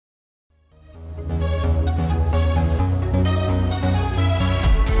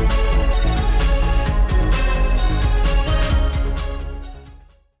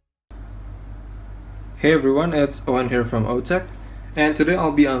Hey everyone, it's Owen here from OTech, and today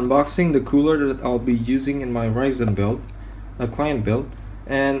I'll be unboxing the cooler that I'll be using in my Ryzen build, a client build,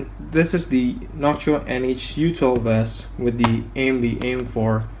 and this is the Noctua NH-U12S with the AMD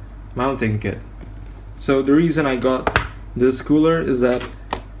AM4 mounting kit. So the reason I got this cooler is that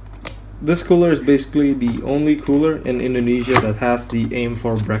this cooler is basically the only cooler in Indonesia that has the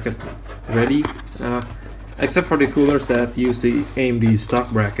AM4 bracket ready, except for the coolers that use the AMD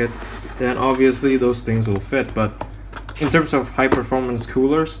stock bracket. Then obviously those things will fit, but in terms of high performance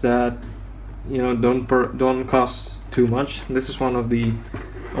coolers that don't cost too much, this is one of the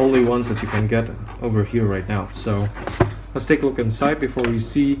only ones that you can get over here right now. So let's take a look inside before we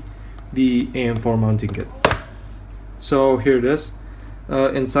see the AM4 mounting kit. So here it is.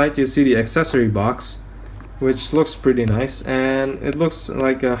 Inside you see the accessory box, which looks pretty nice, and it looks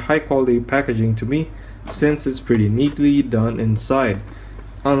like a high quality packaging to me since it's pretty neatly done inside.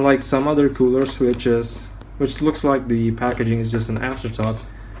 Unlike some other coolers which looks like the packaging is just an afterthought,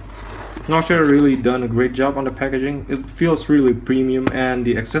 Noctua really done a great job on the packaging. It feels really premium and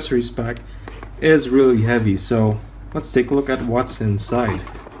the accessories pack is really heavy. So let's take a look at what's inside.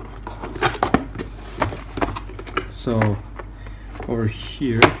 So over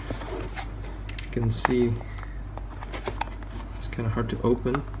here you can see it's kind of hard to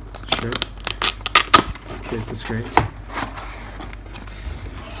open. Sure. Okay, that's great.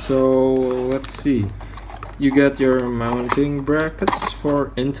 So let's see, you get your mounting brackets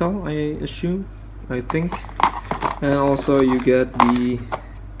for Intel, I think, and also you get the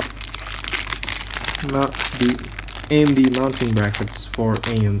AMD mounting brackets for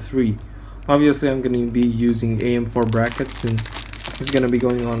AM3. Obviously I'm going to be using AM4 brackets since it's going to be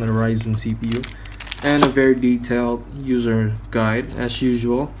going on a Ryzen CPU, and a very detailed user guide as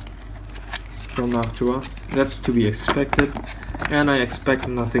usual from Noctua. That's to be expected, and I expect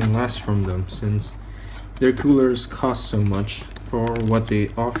nothing less from them since their coolers cost so much for what they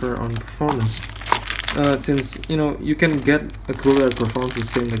offer on performance. Since you can get a cooler that performs the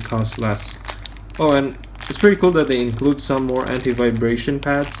same that costs less. Oh, and it's pretty cool that they include some more anti-vibration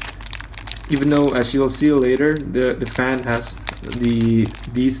pads, even though as you'll see later the fan has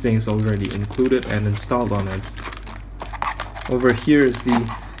these things already included and installed on it. Over here is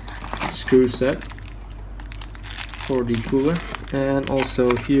the screw set for the cooler, and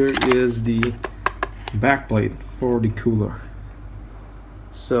also here is the backplate for the cooler.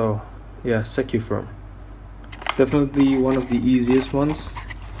 So yeah, Secufirm, definitely one of the easiest ones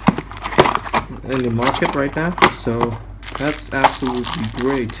in the market right now, so that's absolutely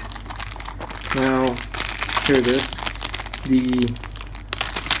great. Now here it is, the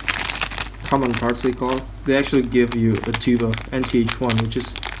common parts they actually give you a tube of NH-1, which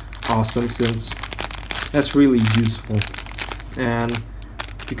is awesome since that's really useful, and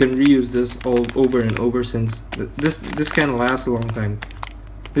you can reuse this all over and over since this can last a long time.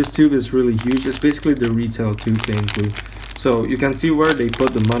 This tube is really huge. It's basically the retail tube they include, so you can see where they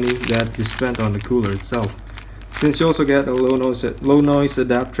put the money that you spent on the cooler itself. Since you also get a low noise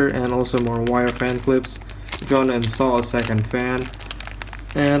adapter and also more wire fan clips if you want to install a second fan,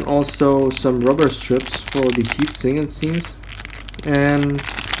 and also some rubber strips for the heatsink it seems, and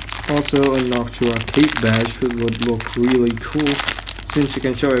also a Noctua case badge, which would look really cool since you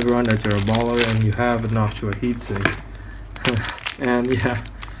can show everyone that you're a baller and you have a Noctua heatsink. And yeah,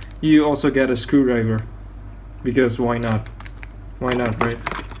 you also get a screwdriver because why not? Why not, right?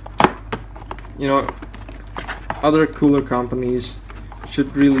 Other cooler companies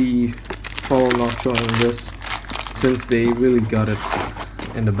should really follow Noctua on this since they really got it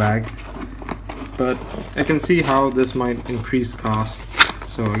in the bag. But I can see how this might increase cost,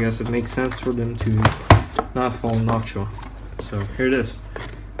 so I guess it makes sense for them to not follow Noctua. So here it is,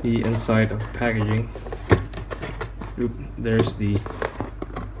 the inside of the packaging. Oop, there's the...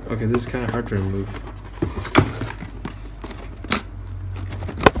 Okay, this is kind of hard to remove.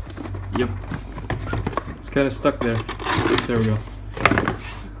 Yep, it's kind of stuck there. There we go.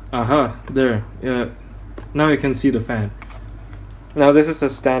 Aha, there. Now you can see the fan. Now this is a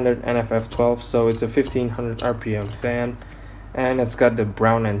standard NFF12, so it's a 1500 RPM fan, and it's got the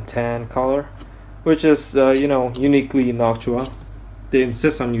brown and tan color, which is uniquely Noctua. They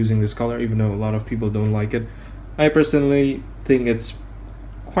insist on using this color even though a lot of people don't like it. I personally think it's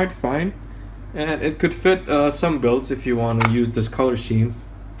quite fine, and it could fit some builds if you want to use this color scheme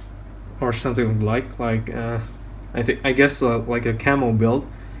or something like I guess like a camo build.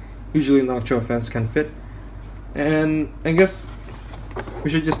 Usually Noctua fans can fit, and I guess we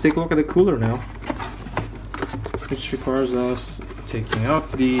should just take a look at the cooler now, which requires us taking out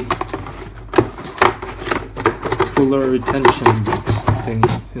the cooler retention box thing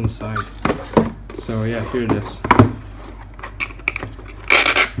inside. So So yeah, here it is.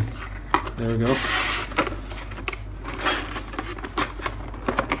 There we go.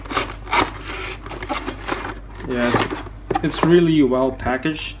 Yeah, it's really well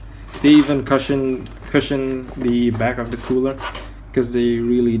packaged. They even cushion the back of the cooler because they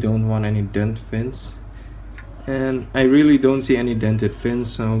really don't want any dent fins, and I really don't see any dented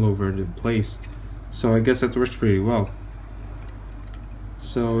fins all over the place, so I guess it works pretty well.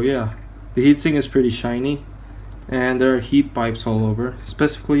 So yeah, the heatsink is pretty shiny, and there are heat pipes all over.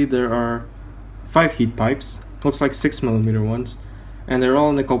 Specifically, there are 5 heat pipes, looks like 6mm ones, and they're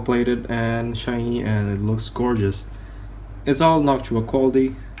all nickel plated and shiny, and it looks gorgeous. It's all Noctua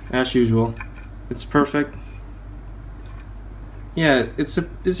quality as usual. It's perfect. Yeah, it's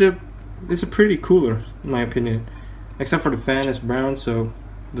a pretty cooler in my opinion, except for the fan is brown, so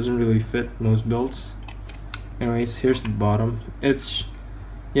it doesn't really fit most builds. Anyways, here's the bottom. It's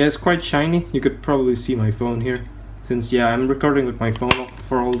quite shiny. You could probably see my phone here, since yeah, I'm recording with my phone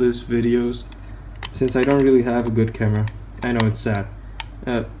for all these videos, since I don't really have a good camera. I know, it's sad.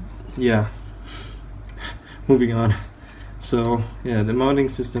 Yeah. Moving on. So yeah, the mounting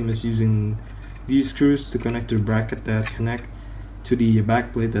system is using these screws to connect to the bracket that connect to the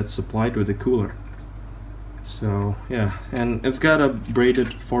backplate that's supplied with the cooler. So yeah, and it's got a braided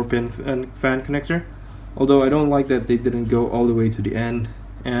 4-pin fan connector, although I don't like that they didn't go all the way to the end,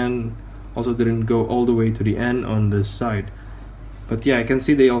 and also didn't go all the way to the end on this side. But yeah, I can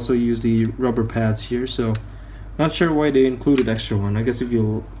see they also use the rubber pads here, so not sure why they included extra one. I guess if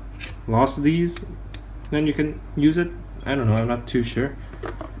you lost these, then you can use it. I don't know, I'm not too sure.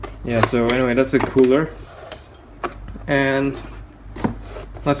 Yeah, so anyway, that's the cooler. And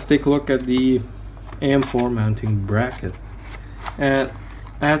let's take a look at the AM4 mounting bracket. And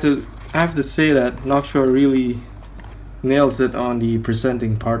I have to say that Noctua really nails it on the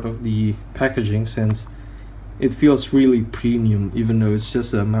presenting part of the packaging, since it feels really premium even though it's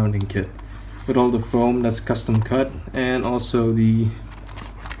just a mounting kit, with all the foam that's custom cut, and also the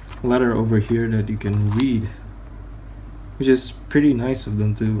letter over here that you can read, which is pretty nice of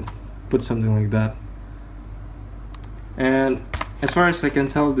them to put something like that. And as far as I can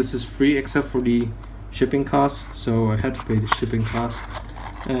tell, this is free except for the shipping cost, so I had to pay the shipping cost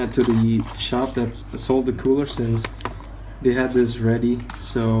to the shop that sold the cooler, since they had this ready.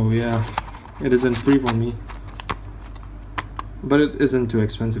 So yeah, it isn't free for me, but it isn't too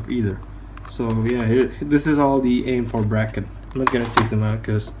expensive either. So yeah, here, this is all the AM4 bracket. I'm not gonna take them out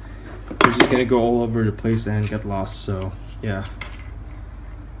because they're just gonna go all over the place and get lost. So yeah,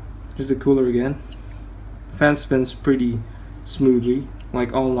 here's the cooler again. Fan spins pretty smoothly,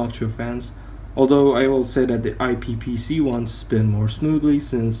 like all Noctua fans, although I will say that the IPPC ones spin more smoothly,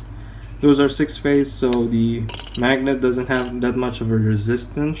 since those are 6-phase, so the magnet doesn't have that much of a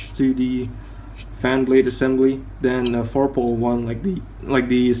resistance to the fan blade assembly than a 4-pole one, like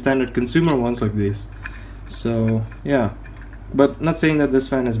the standard consumer ones like this. So yeah, but not saying that this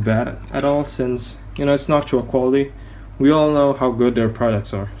fan is bad at all, since you know, it's Noctua quality. We all know how good their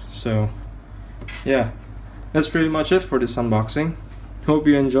products are. So yeah, that's pretty much it for this unboxing. Hope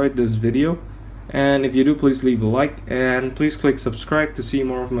you enjoyed this video, and if you do, please leave a like, and please click subscribe to see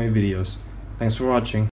more of my videos. Thanks for watching.